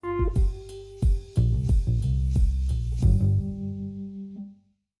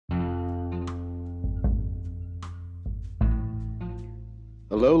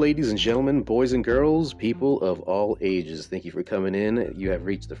ladies and gentlemen, boys and girls, people of all ages. Thank you for coming in. You have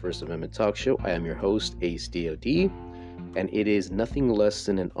reached the First Amendment Talk Show. I am your host, Ace DOD, and it is nothing less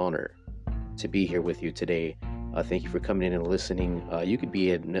than an honor to be here with you today. Thank you for coming in and listening. You could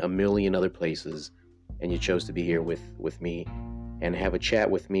be in a million other places, and you chose to be here with me and have a chat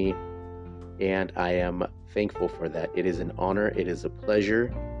with me, and I am thankful for that. It is an honor. It is a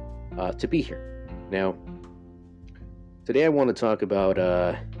pleasure to be here. Now, today I want to talk about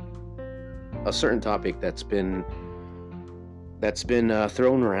a certain topic that's been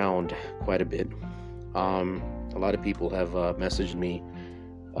thrown around quite a bit. A lot of people have messaged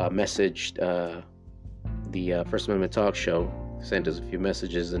the First Amendment Talk Show, sent us a few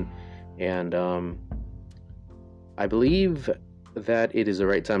messages, and I believe that it is the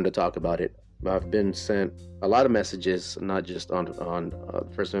right time to talk about it. I've been sent a lot of messages, not just on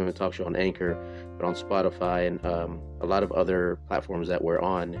First Amendment Talk Show on Anchor, but on Spotify and a lot of other platforms that we're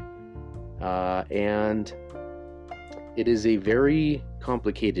on. And it is a very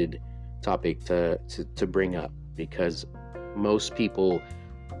complicated topic to bring up, because most people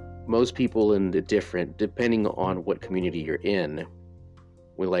in the different, depending on what community you're in,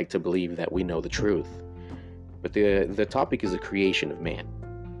 we like to believe that we know the truth. But the topic is the creation of man.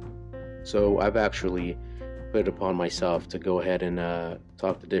 So I've actually put it upon myself to go ahead and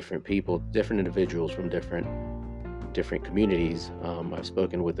talk to different people, different individuals from different communities. I've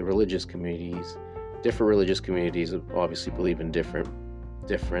spoken with the religious communities. Different religious communities obviously believe in different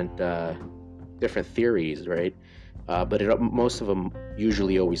theories, right? But most of them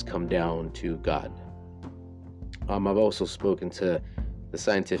usually always come down to God. I've also spoken to the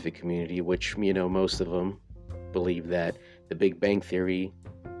scientific community, which, most of them believe that the Big Bang Theory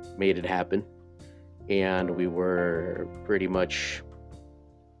made it happen, and we were pretty much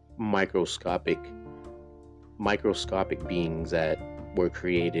microscopic beings that were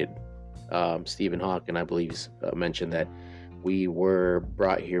created. Stephen Hawking, I believe, mentioned that we were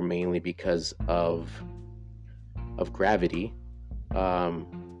brought here mainly because of gravity.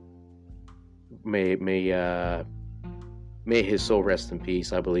 May his soul rest in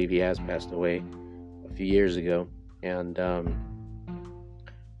peace. I believe he has passed away a few years ago, and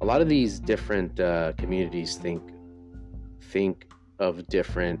a lot of these different communities think of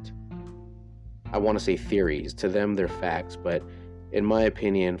different, I want to say, theories. To them, they're facts, but in my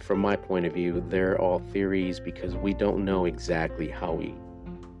opinion, from my point of view, they're all theories because we don't know exactly how we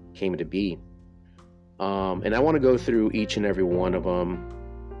came to be. And I want to go through each and every one of them.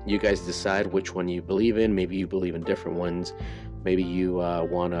 You guys decide which one you believe in. Maybe you believe in different ones. Maybe you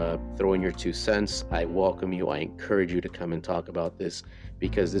want to throw in your 2 cents. I welcome you. I encourage you to come and talk about this,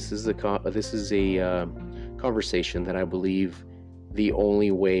 because this is a conversation that I believe the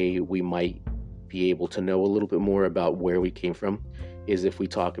only way we might be able to know a little bit more about where we came from is if we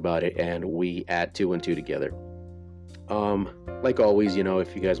talk about it and we add 2 and 2 together. Like always,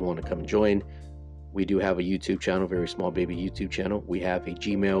 if you guys want to come and join, we do have a YouTube channel, very small baby YouTube channel. We have a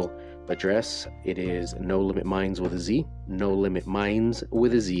Gmail address. It is No Limit Minds with a Z, No Limit Minds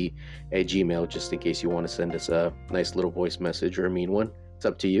with a Z at Gmail, just in case you want to send us a nice little voice message or a mean one. It's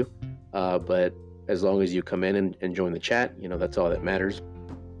up to you. But as long as you come in and join the chat, that's all that matters.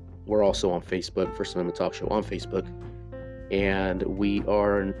 We're also on Facebook, First Amendment Talk Show on Facebook. And we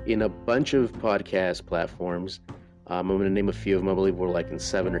are in a bunch of podcast platforms. I'm going to name a few of them. I believe we're in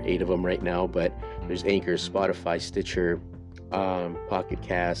 7 or 8 of them right now, but there's Anchor, Spotify, Stitcher, Pocket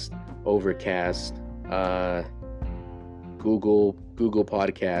Cast, Overcast, Google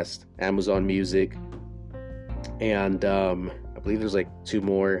Podcast, Amazon Music, and I believe there's 2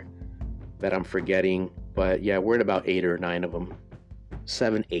 more that I'm forgetting. But yeah, we're in about 8 or 9 of them.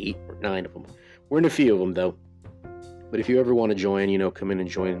 7, 8, or 9 of them. We're in a few of them though. But if you ever want to join, come in and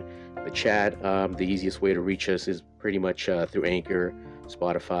join the chat. The easiest way to reach us is pretty much through Anchor,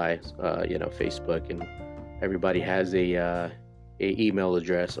 Spotify, Facebook, and everybody has a email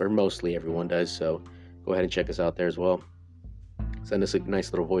address, or mostly everyone does. So go ahead and check us out there as well. Send us a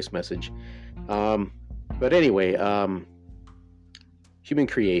nice little voice message. But anyway, human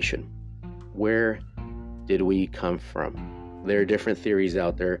creation. Where did we come from? There are different theories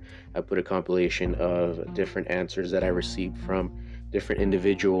out there. I put a compilation of different answers that I received from different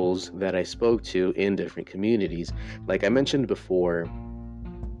individuals that I spoke to in different communities. Like I mentioned before,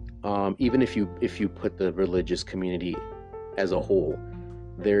 even if you put the religious community as a whole,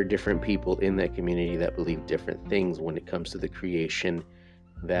 there are different people in that community that believe different things when it comes to the creation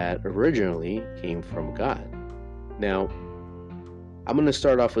that originally came from God. Now, I'm going to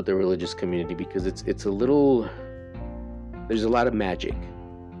start off with the religious community because it's a little, there's a lot of magic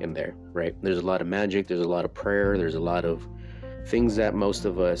in there, right? There's a lot of magic, there's a lot of prayer, there's a lot of things that most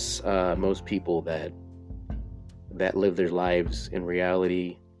of us, most people that live their lives in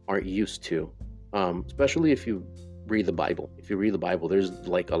reality aren't used to. Especially if you read the Bible. If you read the Bible, there's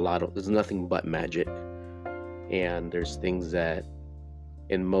like there's nothing but magic, and there's things that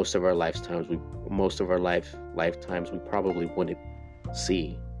in most of our lifetimes, we probably wouldn't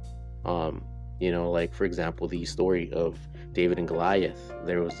see. Like for example, the story of David and Goliath.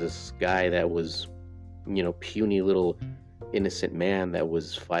 There was this guy that was, puny little innocent man that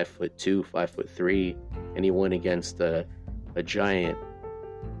was 5'2", 5'3", and he went against a giant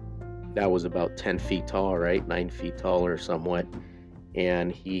that was about 10 feet tall, right? 9 feet tall or somewhat. And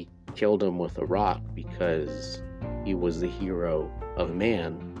he killed him with a rock because he was the hero of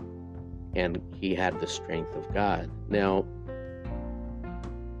man and he had the strength of God. Now,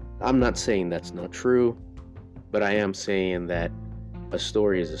 I'm not saying that's not true, but I am saying that a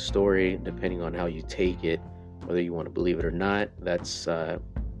story is a story, depending on how you take it, whether you want to believe it or not. That's, to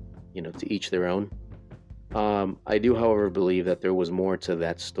each their own. I do, however, believe that there was more to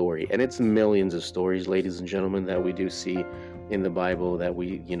that story. And it's millions of stories, ladies and gentlemen, that we do see in the Bible that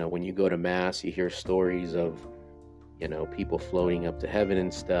when you go to Mass, you hear stories of, people floating up to heaven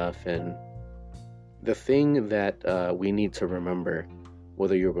and stuff. And the thing that we need to remember,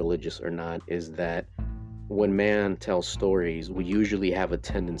 whether you're religious or not, is that when man tells stories, we usually have a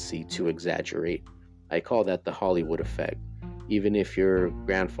tendency to exaggerate. I call that the Hollywood effect. Even if your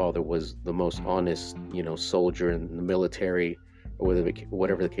grandfather was the most honest, soldier in the military, or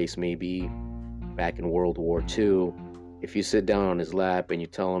whatever the case may be, back in World War II, if you sit down on his lap and you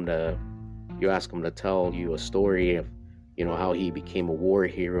ask him to tell you a story of, how he became a war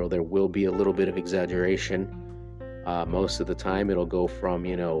hero, there will be a little bit of exaggeration. Most of the time, it'll go from,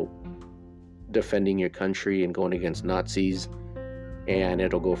 defending your country and going against Nazis, and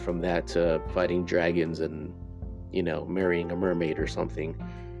it'll go from that to fighting dragons and marrying a mermaid or something,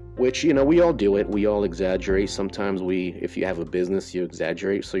 which, we all do it. We all exaggerate. Sometimes if you have a business, you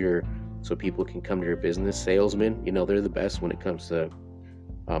exaggerate so people can come to your business. Salesmen, they're the best when it comes to,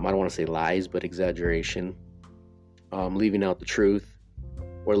 I don't want to say lies, but exaggeration, leaving out the truth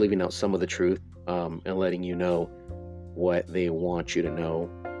or leaving out some of the truth, and letting you know what they want you to know.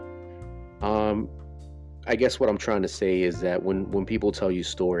 I guess what I'm trying to say is that when people tell you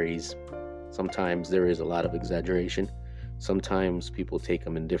stories, sometimes there is a lot of exaggeration. Sometimes people take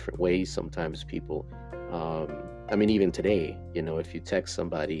them in different ways. Sometimes people, even today, if you text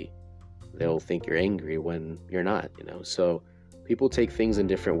somebody, they'll think you're angry when you're not, So people take things in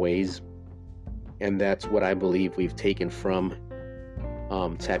different ways. And that's what I believe we've taken from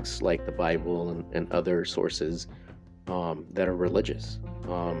texts like the Bible and other sources that are religious.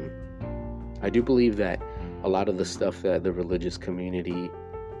 I do believe that a lot of the stuff that the religious community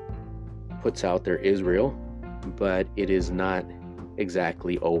puts out there is real, but it is not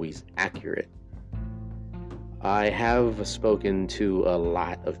exactly always accurate. I have spoken to a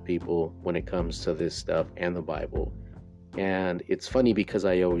lot of people when it comes to this stuff and the Bible, and it's funny because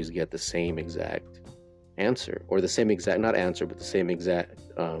I always get the same exact answer, or the same exact, not answer, but the same exact,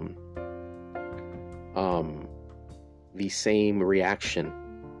 the same reaction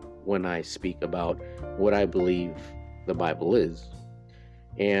when I speak about what I believe the Bible is.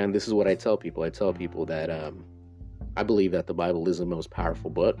 And this is what I tell people. I tell people that I believe that the Bible is the most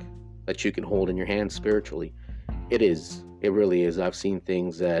powerful book that you can hold in your hand spiritually. It is. It really is. I've seen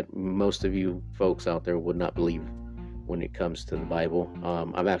things that most of you folks out there would not believe when it comes to the Bible.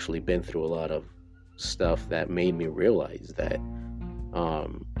 I've actually been through a lot of stuff that made me realize that,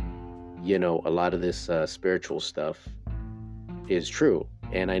 a lot of this spiritual stuff is true.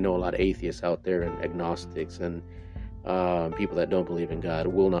 And I know a lot of atheists out there and agnostics and people that don't believe in God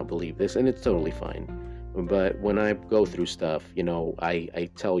will not believe this, and it's totally fine. But when I go through stuff, I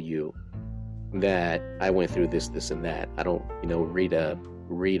tell you that I went through this, and that. I don't, read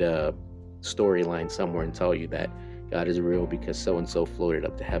a storyline somewhere and tell you that God is real because so-and-so floated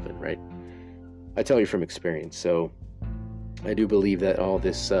up to heaven, right? I tell you from experience. So I do believe that all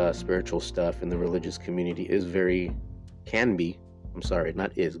this spiritual stuff in the religious community can be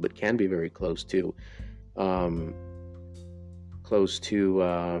very close to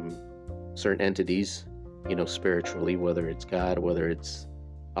certain entities, spiritually, whether it's God, whether it's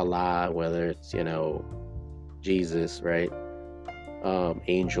Allah, whether it's, Jesus, right?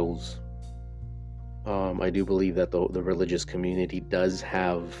 Angels. I do believe that the religious community does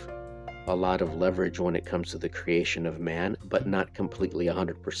have a lot of leverage when it comes to the creation of man, but not completely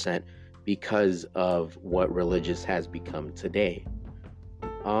 100% because of what religious has become today.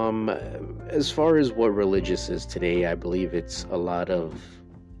 As far as what religious is today, I believe it's a lot of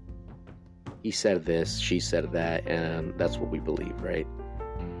he said this, she said that, and that's what we believe, right?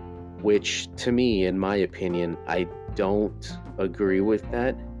 Which, to me, in my opinion, I don't agree with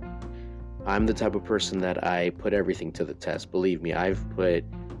that. I'm the type of person that I put everything to the test. Believe me, I've put,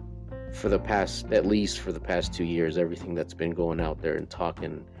 at least for the past 2 years, everything that's been going out there and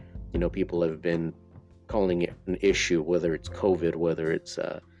talking, people have been calling it an issue, whether it's COVID, whether it's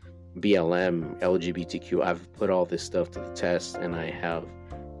BLM, LGBTQ. I've put all this stuff to the test, and I have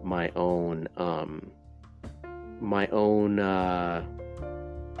my own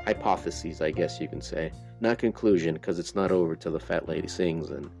hypotheses, I guess you can say. Not conclusion, because it's not over till the fat lady sings,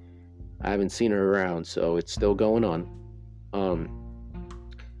 and I haven't seen her around, so it's still going on.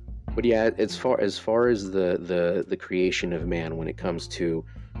 But yeah, as far as the creation of man, when it comes to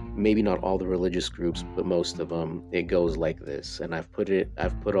maybe not all the religious groups, but most of them, it goes like this. And I've put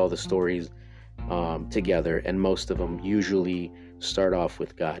all the stories together, and most of them usually start off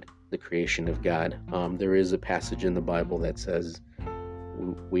with God, the creation of God. There is a passage in the Bible that says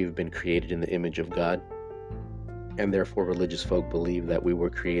we've been created in the image of God, and therefore religious folk believe that we were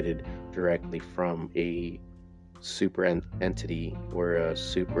created directly from a super entity or a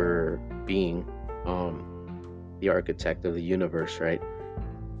super being, the architect of the universe, right?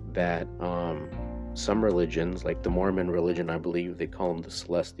 That some religions, like the Mormon religion, I believe they call him the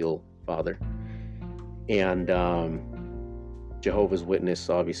Celestial Father, and Jehovah's Witness,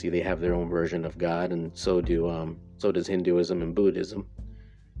 obviously they have their own version of God, and so does Hinduism and Buddhism.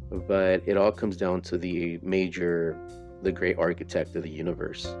 But it all comes down to the great architect of the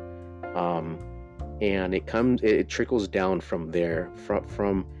universe, and it trickles down from there,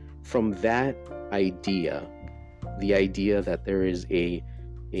 from that idea, the idea that there is a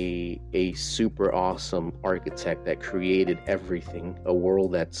super awesome architect that created everything, a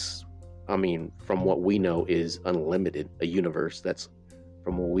world that's, from what we know, is unlimited, a universe that's,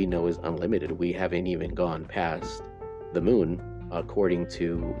 from what we know, is unlimited. We haven't even gone past the moon, according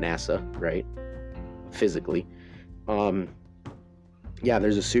to NASA, right? Physically.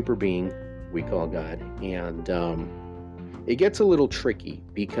 There's a super being we call God, and it gets a little tricky,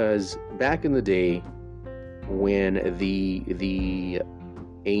 because back in the day, when the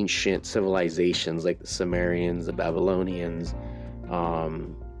ancient civilizations like the Sumerians, the Babylonians,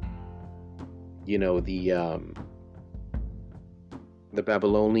 the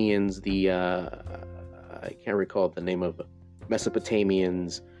Babylonians, I can't recall the name of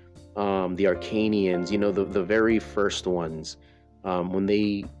Mesopotamians, the Arcanians, the very first ones, when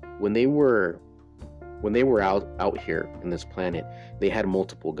they were out here in this planet, they had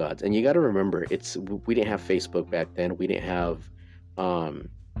multiple gods. And you got to remember, we didn't have Facebook back then. We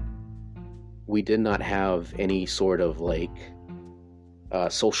did not have any sort of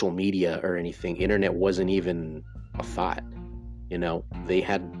social media or anything. Internet wasn't even a thought. They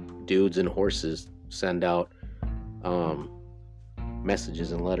had dudes and horses send out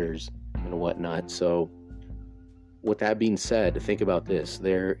messages and letters and whatnot. So with that being said, think about this.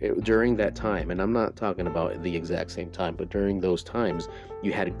 During that time, and I'm not talking about the exact same time, but during those times,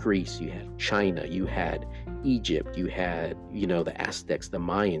 you had Greece, you had China, you had Egypt, you had, the Aztecs, the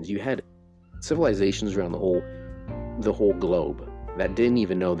Mayans. You had civilizations around the whole globe that didn't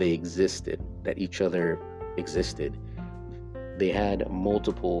even know they existed, that each other existed. They had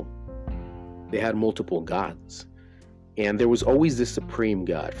multiple gods. And there was always this supreme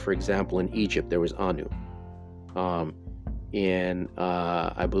god. For example, in Egypt, there was Anu. I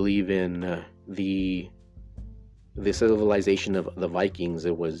believe in the civilization of the Vikings,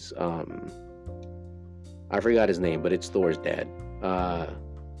 it was I forgot his name, but it's Thor's dad,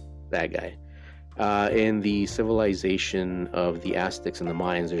 that guy. In the civilization of the Aztecs and the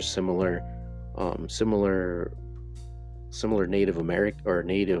Mayans, there's similar Native American or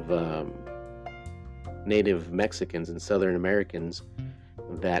Native Mexicans and Southern Americans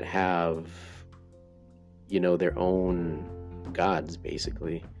that have their own gods,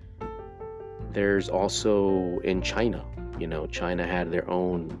 basically. There's also in China, China had their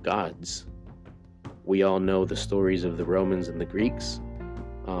own gods. We all know the stories of the Romans and the Greeks,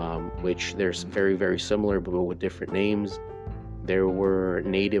 which they're very, very similar, but with different names. There were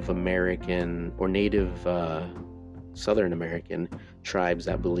Native American or Native Southern American tribes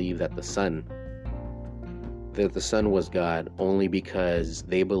that believed that the sun was God, only because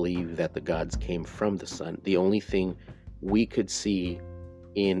they believed that the gods came from the sun. The only thing we could see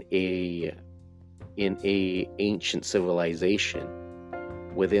in a ancient civilization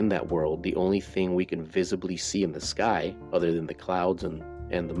within that world, the only thing we can visibly see in the sky, other than the clouds and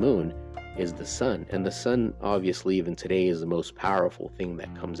the moon, is the sun. And the sun, obviously, even today, is the most powerful thing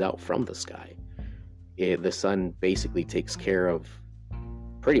that comes out from the sky. The sun basically takes care of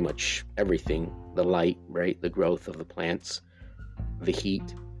pretty much everything, the light, right? The growth of the plants, the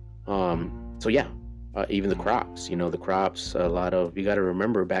heat. So yeah, even the crops, the crops, a lot of, you got to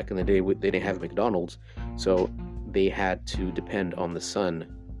remember back in the day, they didn't have McDonald's. So they had to depend on the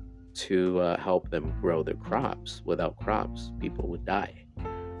sun to help them grow their crops. Without crops, people would die.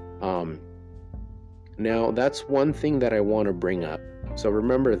 Now that's one thing that I want to bring up. So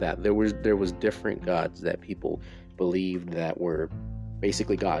remember that there was different gods that people believed that were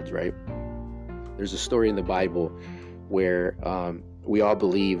basically gods, right? There's a story in the Bible where we all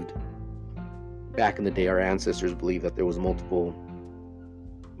believed back in the day, our ancestors believed that there was multiple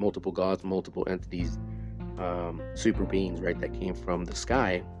gods, multiple entities, super beings, right, that came from the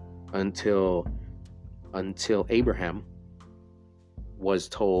sky until Abraham was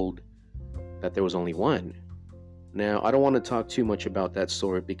told that there was only one. Now, I don't want to talk too much about that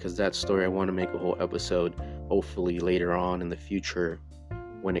story, because that story I want to make a whole episode, hopefully later on in the future,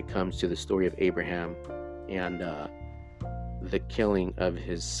 when it comes to the story of Abraham and the killing of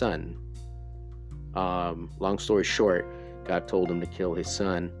his son. Long story short, God told him to kill his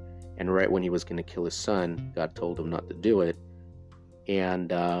son, and right when he was going to kill his son, God told him not to do it,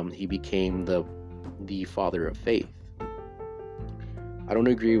 and he became the father of faith. I don't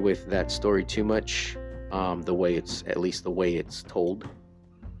agree with that story too much, the way it's told.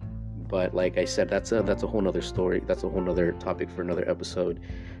 But like I said, that's a whole nother story. That's a whole nother topic for another episode.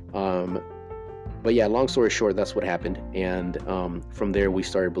 But yeah, long story short, that's what happened. And from there, we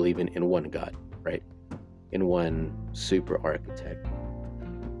started believing in one God, right? In one super architect.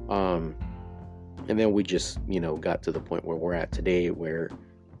 And then we just, got to the point where we're at today, where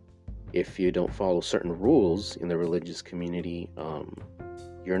if you don't follow certain rules in the religious community,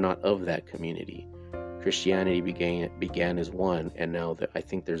 you're not of that community. Christianity began as one, and now I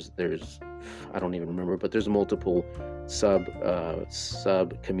think there's I don't even remember, but there's multiple sub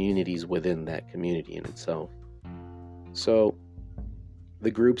communities within that community in itself. So the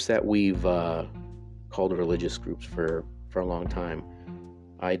groups that we've called religious groups for a long time,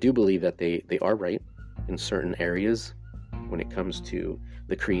 I do believe that they are right in certain areas when it comes to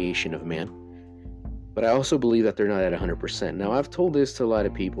the creation of man. But I also believe that they're not at 100%. Now, I've told this to a lot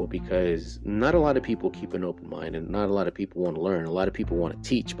of people, because not a lot of people keep an open mind, and not a lot of people want to learn. A lot of people want to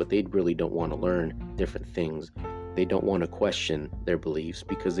teach, but they really don't want to learn different things. They don't want to question their beliefs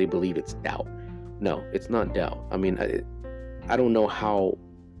because they believe it's doubt. No, it's not doubt. I mean, I don't know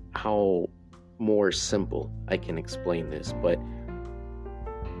how more simple I can explain this, but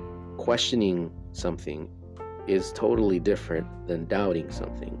questioning something is totally different than doubting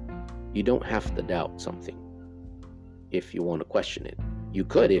something. You don't have to doubt something if you want to question it. You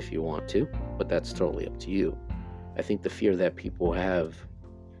could if you want to, but that's totally up to you. I think the fear that people have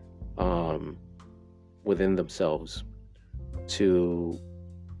within themselves to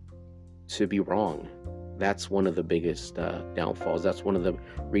be wrong, that's one of the biggest downfalls. That's one of the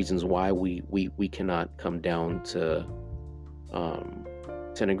reasons why we cannot come down to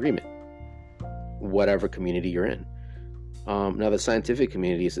an agreement, whatever community you're in. Now, the scientific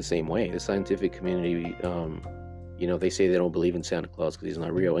community is the same way. The scientific community, they say they don't believe in Santa Claus because he's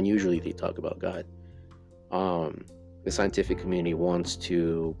not real, and usually they talk about God. The scientific community wants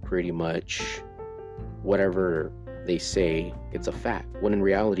to pretty much, whatever they say, it's a fact, when in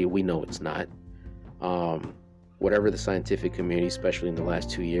reality we know it's not. Whatever the scientific community, especially in the last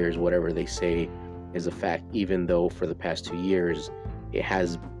 2 years, whatever they say is a fact, even though for the past 2 years it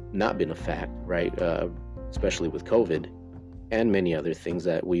has not been a fact, right? Especially with COVID and many other things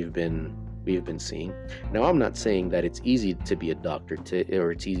that we've been seeing. Now, I'm not saying that it's easy to be a doctor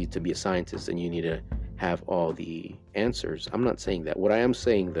or it's easy to be a scientist and you need to have all the answers. I'm not saying that. What I am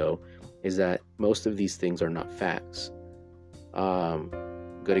saying, though, is that most of these things are not facts.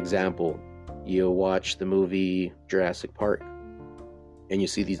 Good example, you watch the movie Jurassic Park and you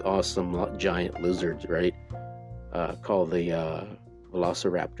see these awesome giant lizards, right? Called the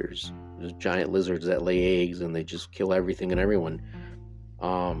velociraptors. There's giant lizards that lay eggs and they just kill everything and everyone.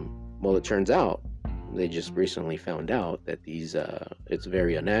 Well, it turns out they just recently found out that these it's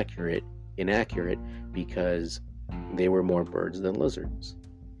very inaccurate because they were more birds than lizards.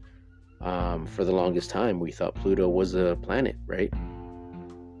 For the longest time we thought Pluto was a planet, right?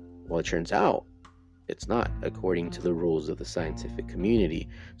 Well, it turns out it's not, according to the rules of the scientific community.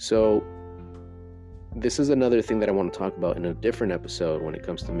 So this is another thing that I want to talk about in a different episode when it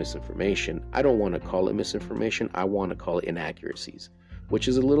comes to misinformation. I don't want to call it misinformation. I want to call it inaccuracies, which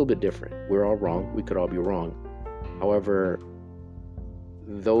is a little bit different. We're all wrong. We could all be wrong. However,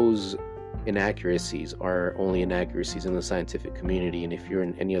 those inaccuracies are only inaccuracies in the scientific community. And if you're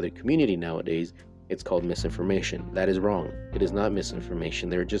in any other community nowadays, it's called misinformation. That is wrong. It is not misinformation.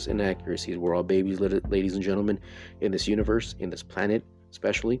 They're just inaccuracies. We're all babies, ladies and gentlemen, in this universe, in this planet,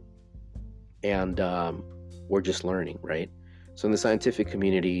 especially. And we're just learning, right? So in the scientific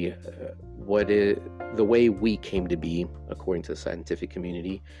community, the way we came to be, according to the scientific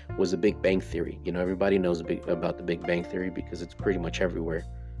community, was the Big Bang Theory. Everybody knows about the Big Bang Theory because it's pretty much everywhere.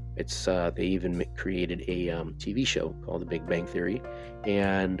 It's they even created a TV show called The Big Bang Theory,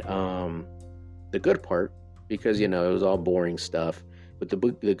 and the good part, because it was all boring stuff, but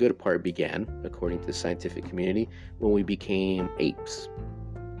the good part began, according to the scientific community, when we became apes,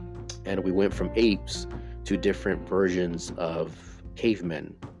 and we went from apes to different versions of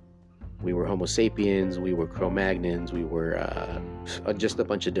cavemen. We were Homo sapiens, we were Cro-Magnons, we were just a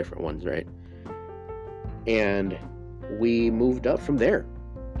bunch of different ones, right? And we moved up from there.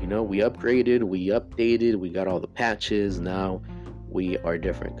 We upgraded, we updated, we got all the patches. Now we are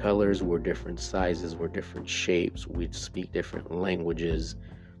different colors, we're different sizes, we're different shapes, we speak different languages.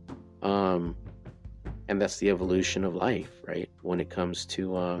 And that's the evolution of life, right? When it comes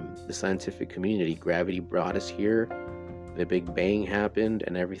to the scientific community, gravity brought us here. The Big Bang happened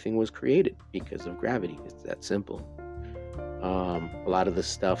and everything was created because of gravity. It's that simple. A lot of the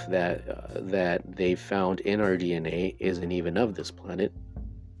stuff that they found in our DNA isn't even of this planet.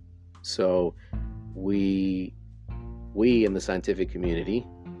 So we in the scientific community,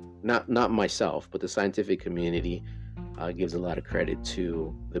 not myself, but the scientific community gives a lot of credit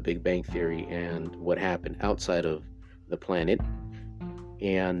to the Big Bang Theory and what happened outside of the planet,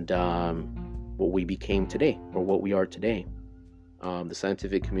 and what we became today, or what we are today. The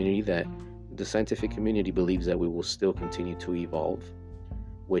scientific community believes that we will still continue to evolve,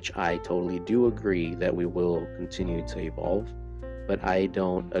 which I totally do agree that we will continue to evolve, but I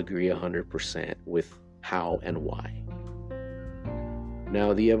don't agree 100% with how and why.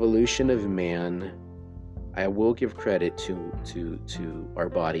 Now, the evolution of man, I will give credit to our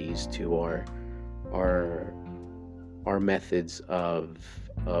bodies, to our methods of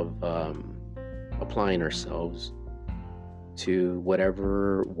applying ourselves to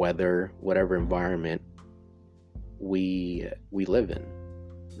whatever weather, whatever environment we live in,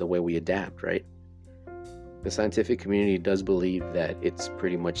 the way we adapt, right? The scientific community does believe that it's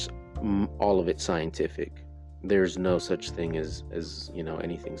pretty much all of it scientific. There's no such thing as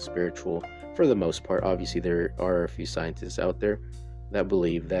anything spiritual for the most part. Obviously, there are a few scientists out there that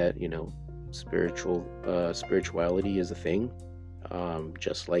believe that spirituality is a thing,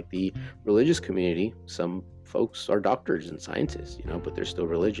 just like the religious community. Some folks are doctors and scientists, but they're still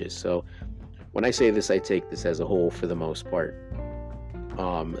religious. So when I say this, I take this as a whole for the most part.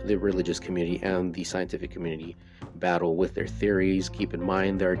 The religious community and the scientific community battle with their theories. Keep in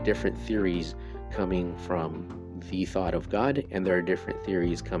mind, there are different theories coming from the thought of God, and there are different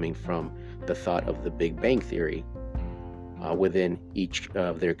theories coming from the thought of the Big Bang Theory within each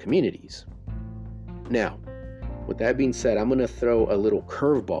of their communities. Now, with that being said, I'm going to throw a little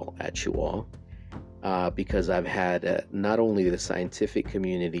curveball at you all, because I've had not only the scientific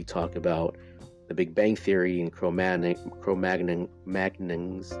community talk about the Big Bang Theory and Cro-Magnons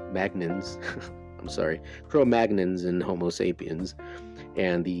Cro-Magnons and Homo sapiens,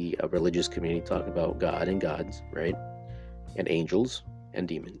 and the religious community talk about God and gods, right? And angels and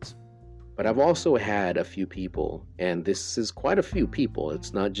demons. But I've also had a few people, and this is quite a few people.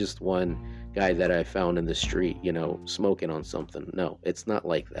 It's not just one guy that I found in the street, smoking on something. No, it's not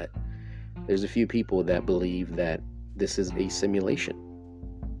like that. There's a few people that believe that this is a simulation.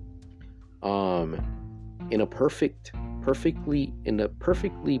 In a perfectly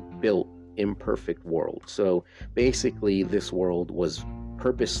built, imperfect world. So basically, this world was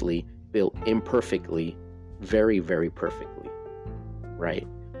purposely built imperfectly, very, very perfectly, right?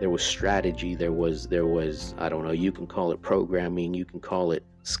 There was strategy, there was, I don't know, you can call it programming, you can call it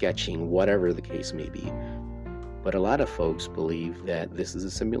sketching, whatever the case may be. But a lot of folks believe that this is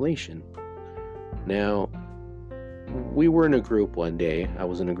a simulation. Now, we were in a group one day. I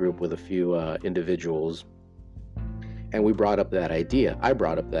was in a group with a few individuals, and we brought up that idea. I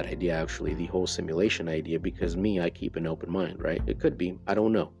brought up that idea, actually, the whole simulation idea, because I keep an open mind, right? It could be. I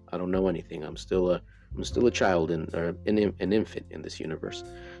don't know. I don't know anything. I'm still a child or an infant in this universe.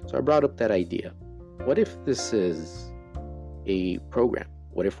 So I brought up that idea. What if this is a program?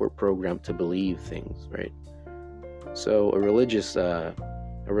 What if we're programmed to believe things, right? So a religious,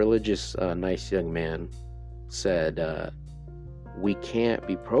 nice young man said, we can't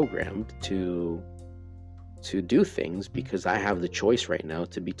be programmed to do things because I have the choice right now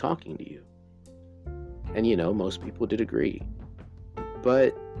to be talking to you. And most people did agree.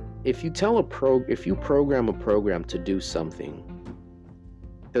 But if you program a program to do something,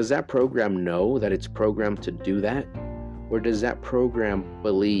 does that program know that it's programmed to do that? Or does that program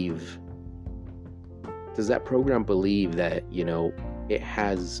believe that, it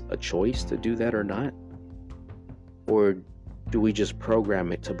has a choice to do that or not? Or do we just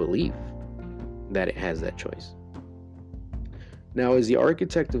program it to believe that it has that choice? Now, as the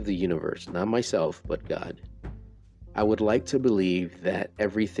architect of the universe, not myself, but God, I would like to believe that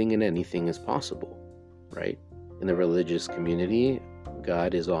everything and anything is possible, right? In the religious community,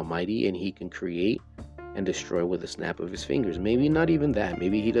 God is almighty and he can create and destroy with a snap of his fingers. Maybe not even that.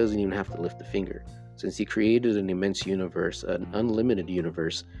 Maybe he doesn't even have to lift a finger. Since he created an immense universe, an unlimited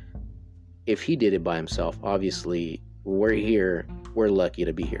universe, if he did it by himself, obviously we're here, we're lucky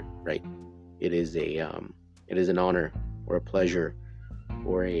to be here, right? It is an honor or a pleasure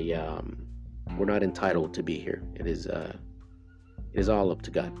or we're not entitled to be here. It is all up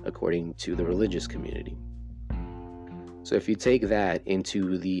to God, according to the religious community. So if you take that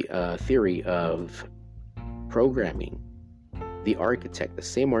into the theory of programming, the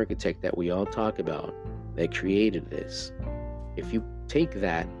same architect that we all talk about that created this, if you take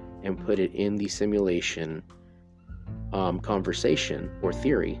that and put it in the simulation conversation or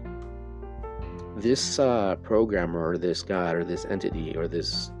theory, this programmer or this God or this entity or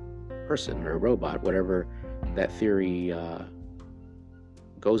this person or robot, whatever that theory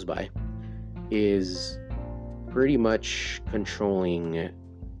goes by, is pretty much controlling,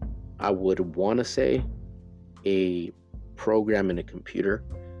 I would want to say, a program in a computer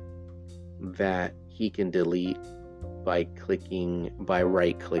that he can delete by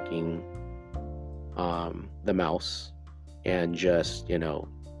right clicking the mouse and just deleting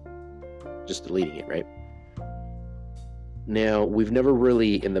it, right? Now, we've never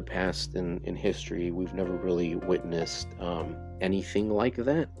really, in the past, in history, we've never really witnessed anything like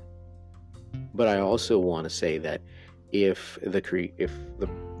that. But I also want to say that if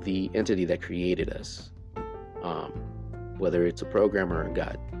the entity that created us, whether it's a programmer or a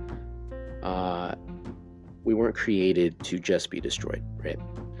God, we weren't created to just be destroyed, right?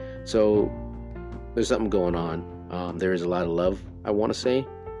 So there's something going on. There is a lot of love, I want to say,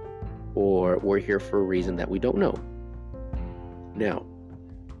 or we're here for a reason that we don't know. Now,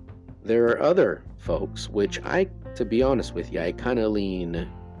 there are other folks, which to be honest with you, I kind of lean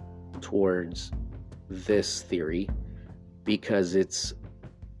towards this theory because it's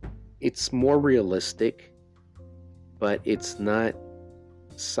more realistic, but it's not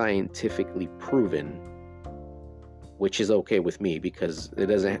scientifically proven, which is okay with me because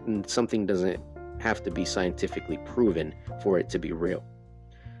something doesn't have to be scientifically proven for it to be real.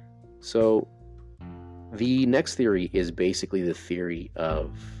 So the next theory is basically the theory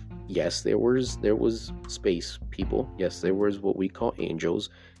of, yes, there was space people. Yes, there was what we call angels.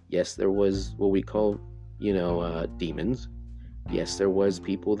 Yes, there was what we call, demons. Yes, there was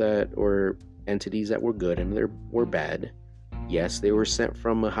people or entities that were good and they were bad. Yes, they were sent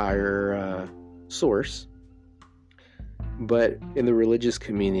from a higher source. But in the religious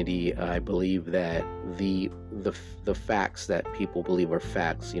community, I believe that the facts that people believe are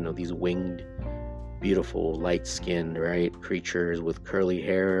facts, these winged, beautiful, light-skinned, right, creatures with curly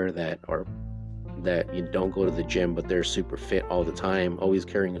hair that you don't go to the gym, but they're super fit all the time, always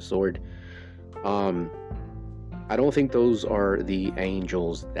carrying a sword. I don't think those are the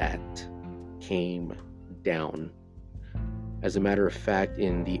angels that came down. As a matter of fact,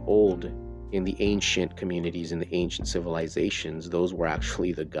 in the ancient communities, in the ancient civilizations, those were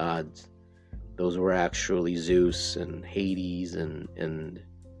actually the gods. Those were actually Zeus and Hades and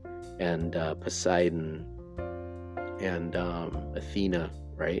Poseidon and Athena,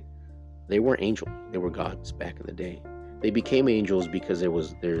 right? They weren't angels; they were gods back in the day. They became angels because we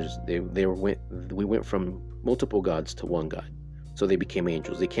went from multiple gods to one god, so they became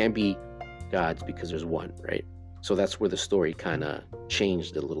angels. They can't be gods because there's one, right? So that's where the story kind of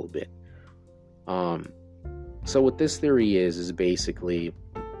changed a little bit. So what this theory is basically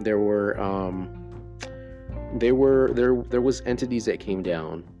there was entities that came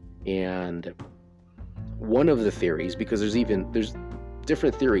down, and one of the theories, because there's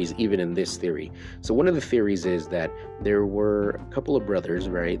different theories even in this theory. So one of the theories is that there were a couple of brothers,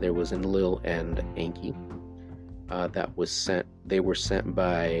 right? There was Enlil and Enki that was sent. They were sent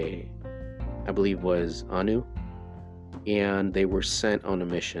by, I believe, was Anu, and they were sent on a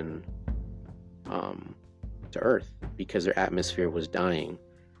mission to Earth because their atmosphere was dying.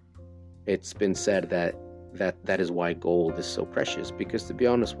 It's been said that is why gold is so precious, because to be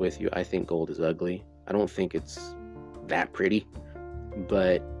honest with you, I think gold is ugly. I don't think it's that pretty,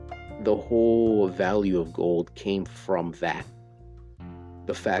 but the whole value of gold came from that.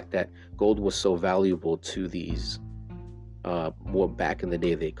 The fact that gold was so valuable to these what back in the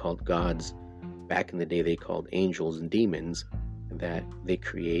day they called gods, back in the day they called angels and demons, that they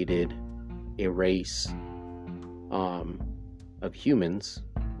created a race of humans,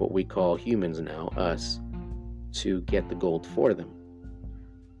 what we call humans now, us, to get the gold for them.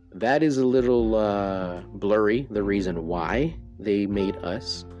 That is a little blurry, the reason why they made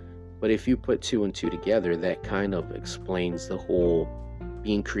us. But if you put two and two together, that kind of explains the whole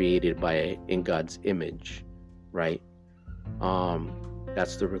being created in God's image, right?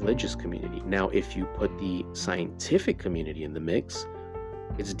 That's the religious community. Now, if you put the scientific community in the mix,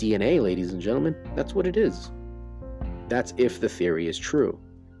 it's DNA, ladies and gentlemen. That's what it is. That's if the theory is true.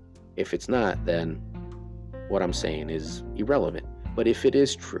 If it's not, then what I'm saying is irrelevant. But if it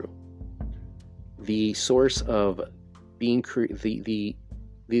is true, the source of being the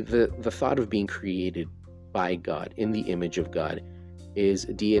thought of being created by God in the image of God is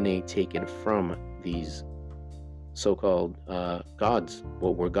DNA taken from these so-called gods.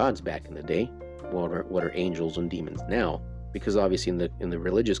 What were gods back in the day? What are angels and demons now? Because obviously in the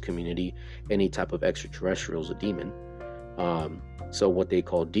religious community, any type of extraterrestrial is a demon. So what they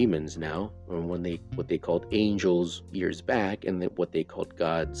call demons now, or what they called angels years back, and what they called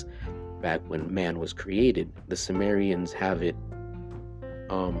gods back when man was created, the Sumerians have it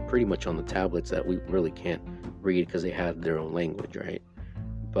pretty much on the tablets that we really can't read because they have their own language, right?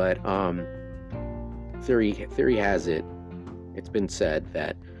 But theory has it's been said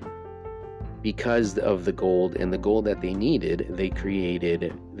that because of the gold and the gold that they needed,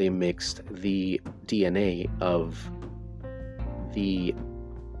 they mixed the DNA of these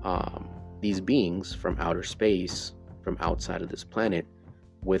beings from outer space, from outside of this planet,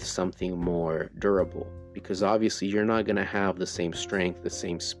 with something more durable. Because obviously you're not going to have the same strength, the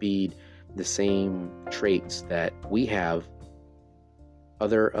same speed, the same traits that we have.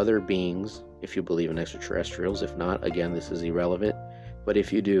 Other beings, if you believe in extraterrestrials, if not, again, this is irrelevant. But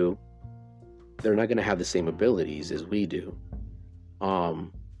if you do, they're not going to have the same abilities as we do.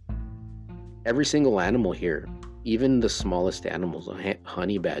 Every single animal here, even the smallest animals, a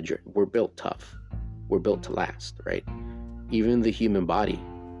honey badger, we're built tough. We're built to last, right? Even the human body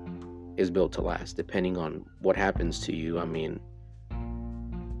is built to last, depending on what happens to you. I mean,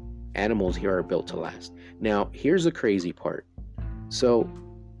 animals here are built to last. Now, here's the crazy part. So,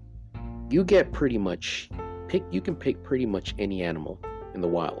 you can pick pretty much any animal in the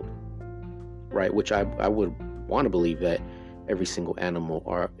wild, right? Which I would want to believe that every single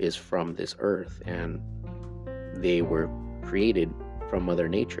animal is from this earth, and they were created from Mother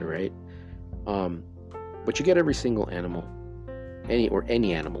Nature, right? But you get every single animal, any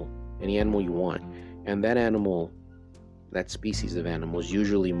animal you want, and that species of animal is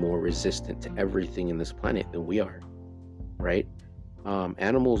usually more resistant to everything in this planet than we are, right?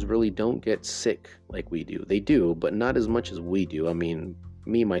 Animals really don't get sick like we do. They do, but not as much as we do. I mean,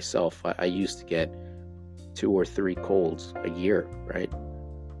 me myself, I used to get 2 or 3 colds a year, right?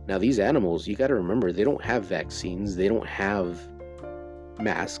 Now these animals, you got to remember, they don't have vaccines, they don't have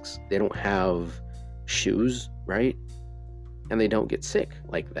masks, they don't have shoes, right? And they don't get sick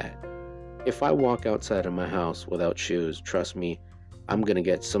like that. If I walk outside of my house without shoes, trust me, I'm gonna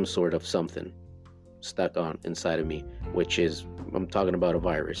get some sort of something stuck on inside of me, which is, I'm talking about a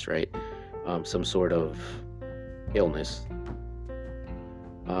virus, right? Some sort of illness,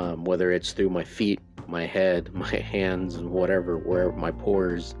 whether it's through my feet, my head, my hands, whatever, where my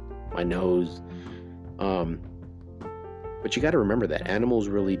pores, my nose. But you got to remember that animals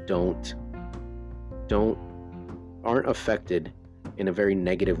really aren't affected in a very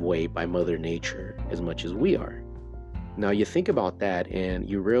negative way by Mother Nature as much as we are. Now you think about that and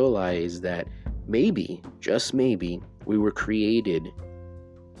you realize that maybe, just maybe, we were created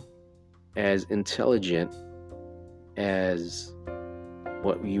as intelligent as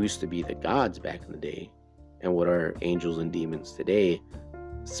what used to be the gods back in the day, and what are angels and demons today,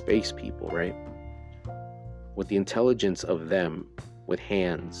 space people, right? With the intelligence of them, with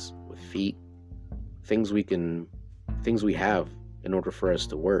hands, with feet, things we have in order for us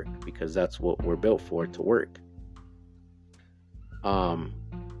to work, because that's what we're built for, to work.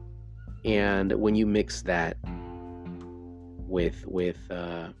 And when you mix that with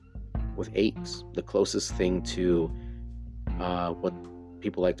apes, the closest thing to what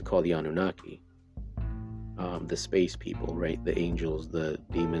people like to call the Anunnaki, the space people, right? The angels, the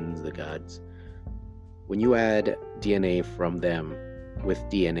demons, the gods. When you add DNA from them with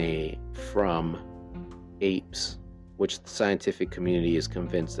DNA from apes, which the scientific community is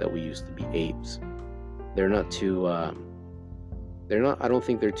convinced that we used to be apes, I don't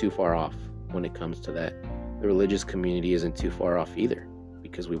think they're too far off when it comes to that. The religious community isn't too far off either,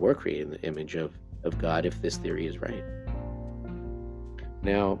 because we were created in the image of God, if this theory is right.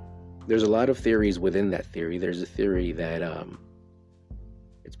 Now, there's a lot of theories within that theory. There's a theory that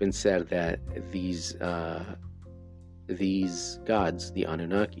it's been said that these gods, the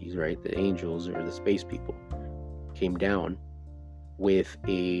Anunnakis, right, the angels or the space people, came down with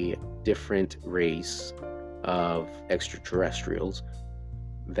a different race of extraterrestrials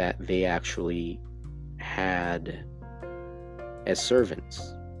that they actually had as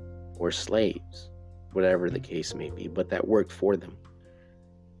servants or slaves, whatever the case may be, but that worked for them.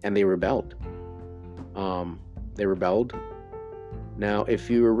 And they rebelled. They rebelled. Now, if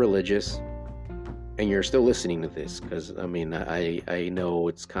you were religious and you're still listening to this, because I know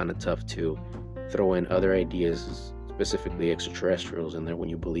it's kind of tough to throw in other ideas, specifically extraterrestrials, in there when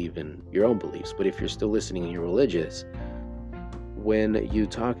you believe in your own beliefs. But if you're still listening and you're religious, when you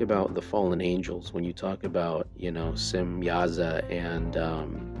talk about the fallen angels, when you talk about, Semyaza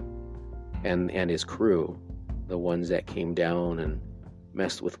and his crew, the ones that came down and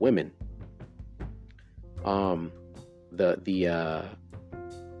messed with women, the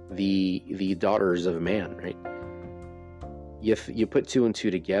daughters of man, right? You put two and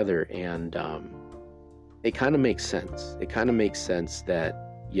two together, and it kind of makes sense. It kind of makes sense that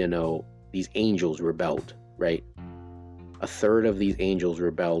these angels rebelled, right? A third of these angels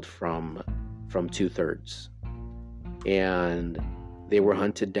rebelled from 2/3, and they were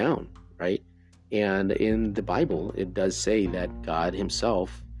hunted down, right? And in the Bible, it does say that God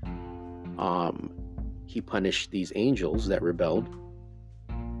himself, he punished these angels that rebelled,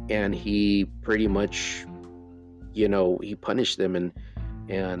 and he pretty much, he punished them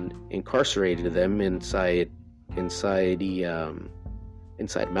and incarcerated them inside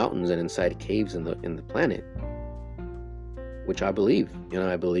mountains and inside caves in the planet, which I believe.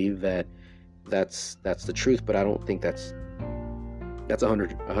 I believe that that's the truth, but I don't think that's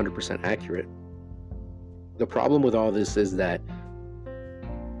 100% accurate. The problem with all this is that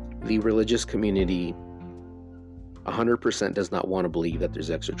the religious community 100% does not want to believe that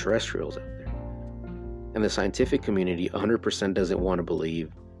there's extraterrestrials out there. And the scientific community 100% doesn't want to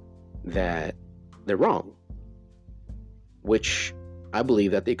believe that they're wrong, which I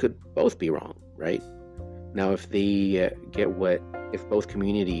believe that they could both be wrong, right? Now, if if both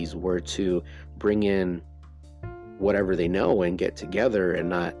communities were to bring in whatever they know and get together and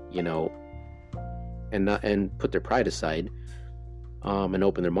not, and put their pride aside, and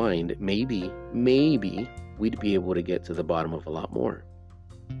open their mind, maybe we'd be able to get to the bottom of a lot more.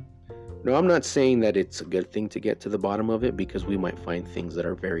 No, I'm not saying that it's a good thing to get to the bottom of it, because we might find things that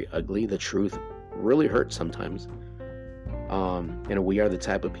are very ugly. The truth really hurts sometimes. And we are the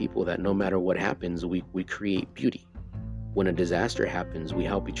type of people that no matter what happens, we create beauty. When a disaster happens, we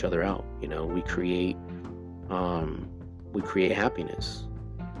help each other out. We create happiness.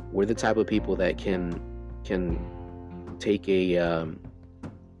 We're the type of people that can take a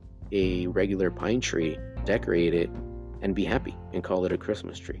regular pine tree, decorate it, and be happy and call it a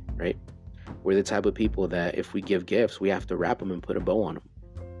Christmas tree, right? We're the type of people that if we give gifts, we have to wrap them and put a bow on them.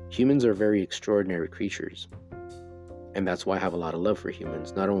 Humans are very extraordinary creatures, and that's why I have a lot of love for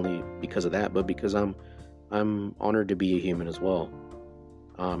humans. Not only because of that, but because I'm honored to be a human as well.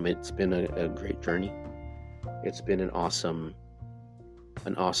 It's been a great journey. It's been an awesome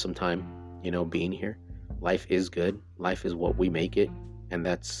time, being here. Life is good. Life is what we make it. And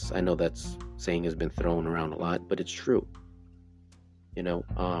I know that's saying has been thrown around a lot, but it's true.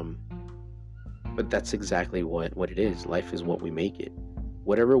 But that's exactly what it is. Life is what we make it.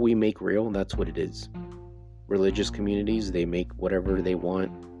 Whatever we make real, that's what it is. Religious communities, they make whatever they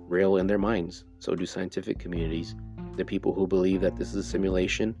want real in their minds. So do scientific communities. The people who believe that this is a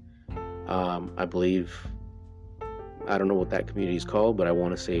simulation, I believe, I don't know what that community is called, but I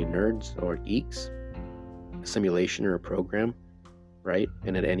want to say nerds or geeks. A simulation or a program, right?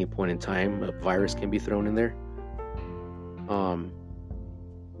 And at any point in time, a virus can be thrown in there.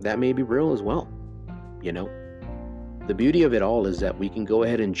 That may be real as well. The beauty of it all is that we can go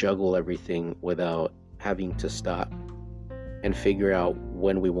ahead and juggle everything without having to stop and figure out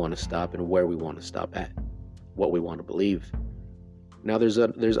when we want to stop and where we want to stop at, what we want to believe. Now, there's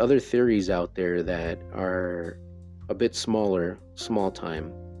other theories out there that are a bit small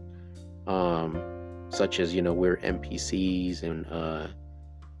time, such as, we're NPCs, and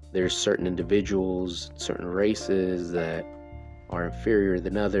there's certain individuals, certain races that are inferior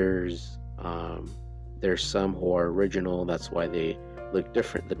than others. There's some who are original, that's why they look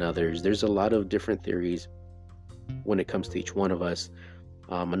different than others. There's a lot of different theories when it comes to each one of us.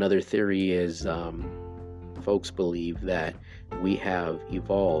 Another theory is folks believe that we have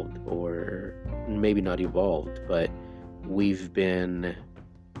evolved, or maybe not evolved, but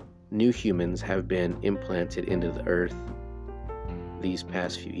new humans have been implanted into the earth these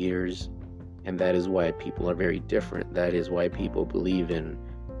past few years, and that is why people are very different. That is why people believe in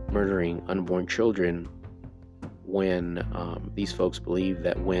murdering unborn children, when these folks believe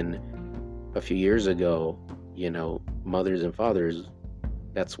that when a few years ago, mothers and fathers,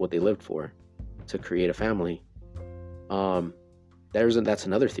 that's what they lived for, to create a family. That's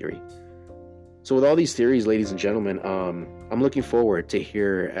another theory. So with all these theories, ladies and gentlemen, I'm looking forward to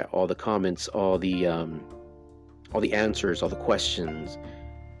hear all the comments, all the answers, all the questions.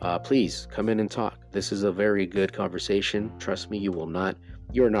 Please come in and talk. This is a very good conversation. Trust me, you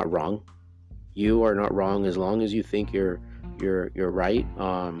are not wrong. You are not wrong as long as you think you're right.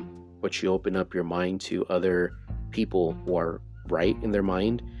 But you open up your mind to other people who are right in their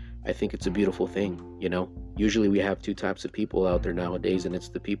mind. I think it's a beautiful thing. Usually we have two types of people out there nowadays, and it's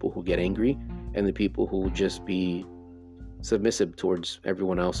the people who get angry and the people who will just be submissive towards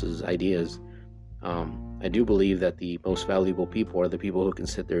everyone else's ideas. I do believe that the most valuable people are the people who can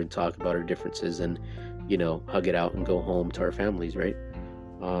sit there and talk about our differences and, hug it out and go home to our families, right?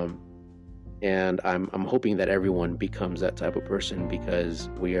 And I'm hoping that everyone becomes that type of person, because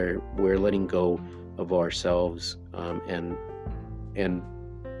we're letting go of ourselves, and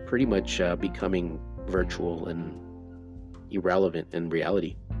pretty much becoming virtual and irrelevant in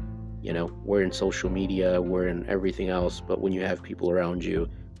reality. We're in social media, we're in everything else, but when you have people around you,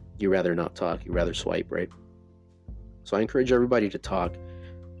 you rather not talk, you rather swipe, right? So I encourage everybody to talk.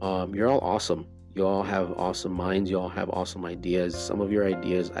 You're all awesome. You all have awesome minds. You all have awesome ideas. Some of your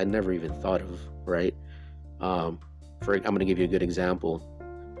ideas I never even thought of, right? I'm going to give you a good example.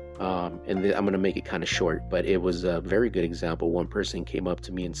 And I'm going to make it kind of short, but it was a very good example. One person came up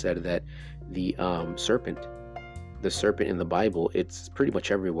to me and said that the serpent in the Bible, it's pretty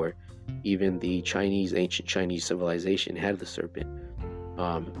much everywhere. Even the ancient Chinese civilization had the serpent.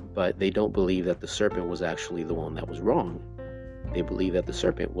 But they don't believe that the serpent was actually the one that was wrong. They believe that the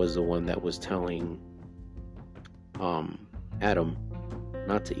serpent was the one that was telling Adam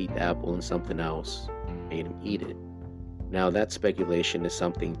not to eat the apple, and something else made him eat it. Now that speculation is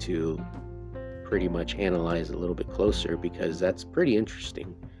something to pretty much analyze a little bit closer, because that's pretty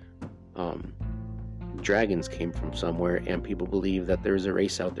interesting. Dragons came from somewhere, and people believe that there's a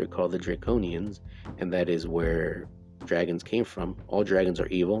race out there called the Draconians, and that is where dragons came from. All dragons are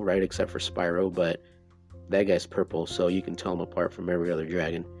evil, right, except for Spyro, but that guy's purple, so you can tell him apart from every other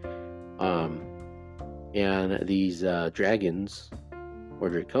dragon. And these dragons, or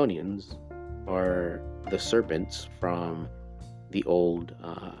Draconians, are the serpents from the old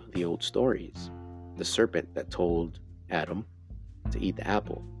stories. The serpent that told Adam to eat the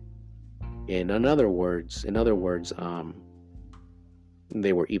apple. In other words,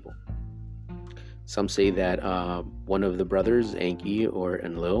 they were evil. Some say that one of the brothers, Enki or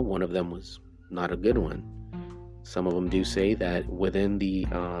Enlil, one of them was not a good one. Some of them do say that within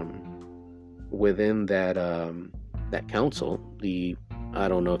that council, I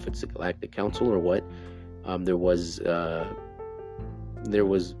don't know if it's the Galactic Council or what, there was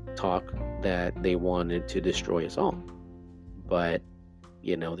talk that they wanted to destroy us all. But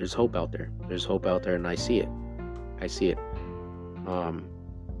there's hope out there. There's hope out there, and I see it.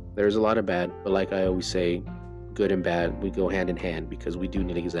 There's a lot of bad, but like I always say, good and bad, we go hand in hand, because we do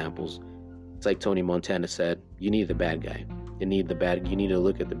need examples. It's like Tony Montana said, you need the bad guy. You need to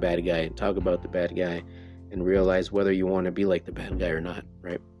look at the bad guy and talk about the bad guy and realize whether you want to be like the bad guy or not,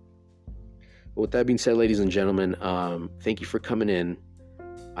 right? But with that being said, ladies and gentlemen, thank you for coming in.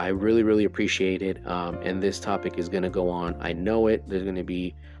 I really, really appreciate it. And this topic is going to go on. I know it. There's going to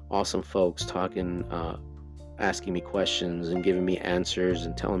be awesome folks talking, asking me questions and giving me answers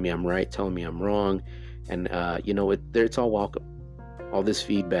and telling me I'm right, telling me I'm wrong. And, it's all welcome. All this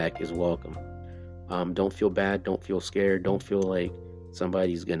feedback is welcome. Don't feel bad. Don't feel scared. Don't feel like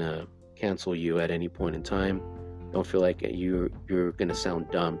somebody's going to cancel you at any point in time. Don't feel like you're going to sound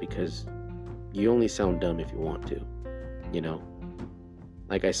dumb, because you only sound dumb if you want to.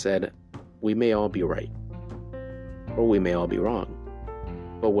 Like I said, we may all be right, or we may all be wrong.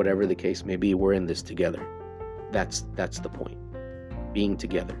 But whatever the case may be, we're in this together. That's the point. Being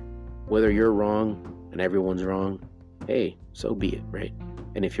together. Whether you're wrong and everyone's wrong, hey, so be it, right?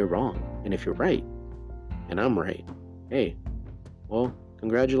 And if you're wrong, and if you're right, and I'm right, hey, well,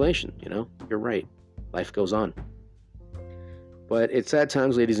 congratulations, you're right. Life goes on. But it's sad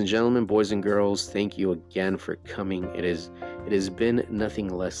times, ladies and gentlemen, boys and girls. Thank you again for coming. It has been nothing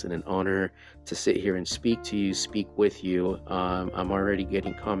less than an honor to sit here and speak to you, speak with you. I'm already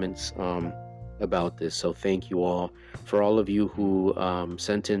getting comments about this, so thank you all. For all of you who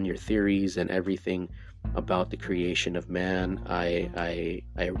sent in your theories and everything about the creation of man, I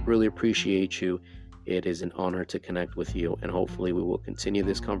really appreciate you. It is an honor to connect with you, and hopefully we will continue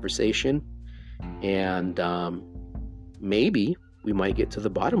this conversation, and maybe we might get to the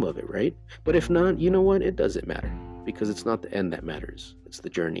bottom of it, right? But if not, you know what? It doesn't matter, because it's not the end that matters. It's the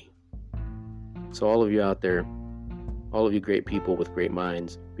journey. So all of you out there, all of you great people with great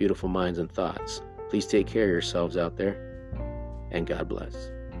minds, beautiful minds and thoughts, please take care of yourselves out there, and God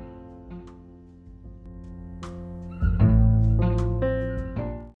bless.